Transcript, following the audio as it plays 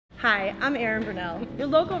Hi, I'm Erin Brunelle, your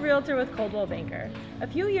local realtor with Coldwell Banker. A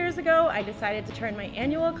few years ago, I decided to turn my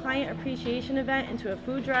annual client appreciation event into a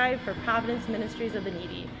food drive for Providence Ministries of the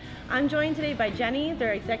Needy. I'm joined today by Jenny,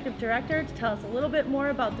 their executive director, to tell us a little bit more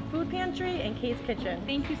about the food pantry and Kate's Kitchen.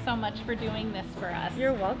 Thank you so much for doing this for us.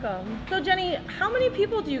 You're welcome. So Jenny, how many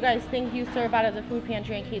people do you guys think you serve out of the food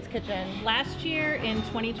pantry and Kate's Kitchen? Last year in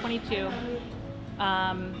 2022,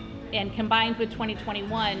 and combined with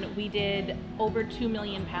 2021, we did over 2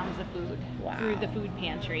 million pounds of food through the food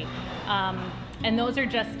pantry. And those are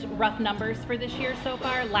just rough numbers for this year so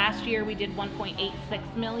far. Last year we did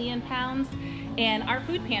 1.86 million pounds. And our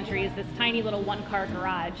food pantry is this tiny little one-car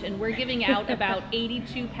garage, and we're giving out about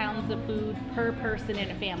 82 pounds of food per person in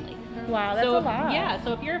a family. Wow, that's a lot. Yeah,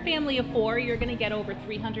 so if you're a family of 4, you're gonna get over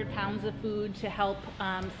 300 pounds of food to help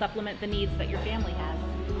supplement the needs that your family has.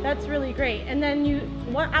 That's really great. And then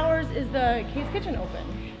what hours is the Kate's Kitchen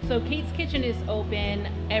open? So Kate's Kitchen is open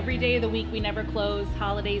every day of the week. We never close.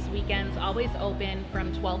 Holidays, weekends, always open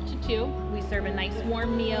from 12 to 2. We serve a nice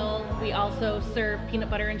warm meal. We also serve peanut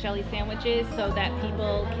butter and jelly sandwiches so that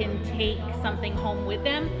people can take something home with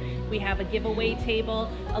them. We have a giveaway table.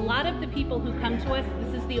 A lot of the people who come to us,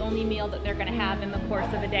 this is the only meal that they're gonna have in the course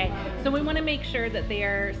of a day. So we wanna make sure that they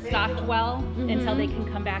are stocked well until they can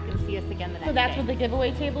come back and see us again the next day. So that's what the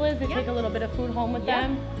giveaway table is? They take a little bit of food home with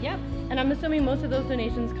them? Yep. And I'm assuming most of those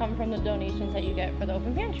donations come from the donations that you get for the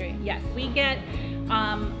open pantry. Yes, we get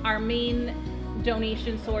our main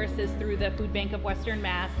donation source is through the Food Bank of Western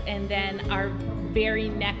Mass, and then our very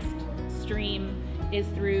next stream is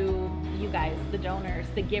through you guys, the donors,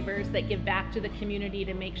 the givers that give back to the community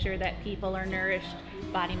to make sure that people are nourished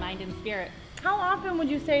body, mind, and spirit. How often would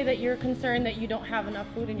you say that you're concerned that you don't have enough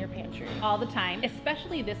food in your pantry? All the time,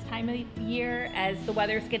 especially this time of year as the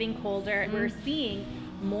weather's getting colder. We're seeing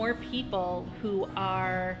more people who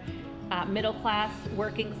are middle class,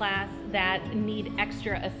 working class, that need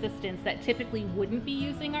extra assistance that typically wouldn't be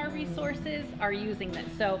using our resources are using them.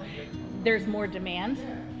 So there's more demand.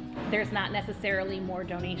 There's not necessarily more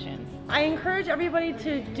donations. I encourage everybody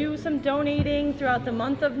to do some donating throughout the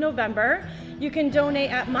month of November. You can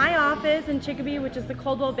donate at my office in Chicopee, which is the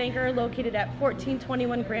Coldwell Banker located at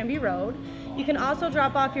 1421 Granby Road. You can also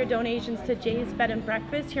drop off your donations to Jay's Bed and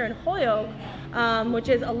Breakfast here in Holyoke, which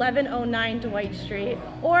is 1109 Dwight Street.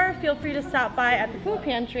 Or feel free to stop by at the food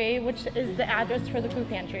pantry, which is the address for the food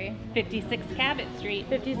pantry. 56 Cabot Street.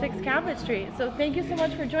 56 Cabot Street. So thank you so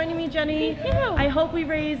much for joining me, Jenny. Thank you. I hope we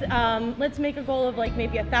raise, let's make a goal of like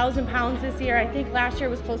maybe 1,000 pounds this year. I think last year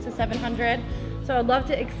was close to 700. So I'd love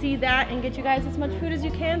to exceed that and get you guys as much food as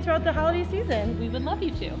you can throughout the holiday season. We would love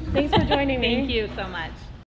you to. Thanks for joining me. Thank you so much.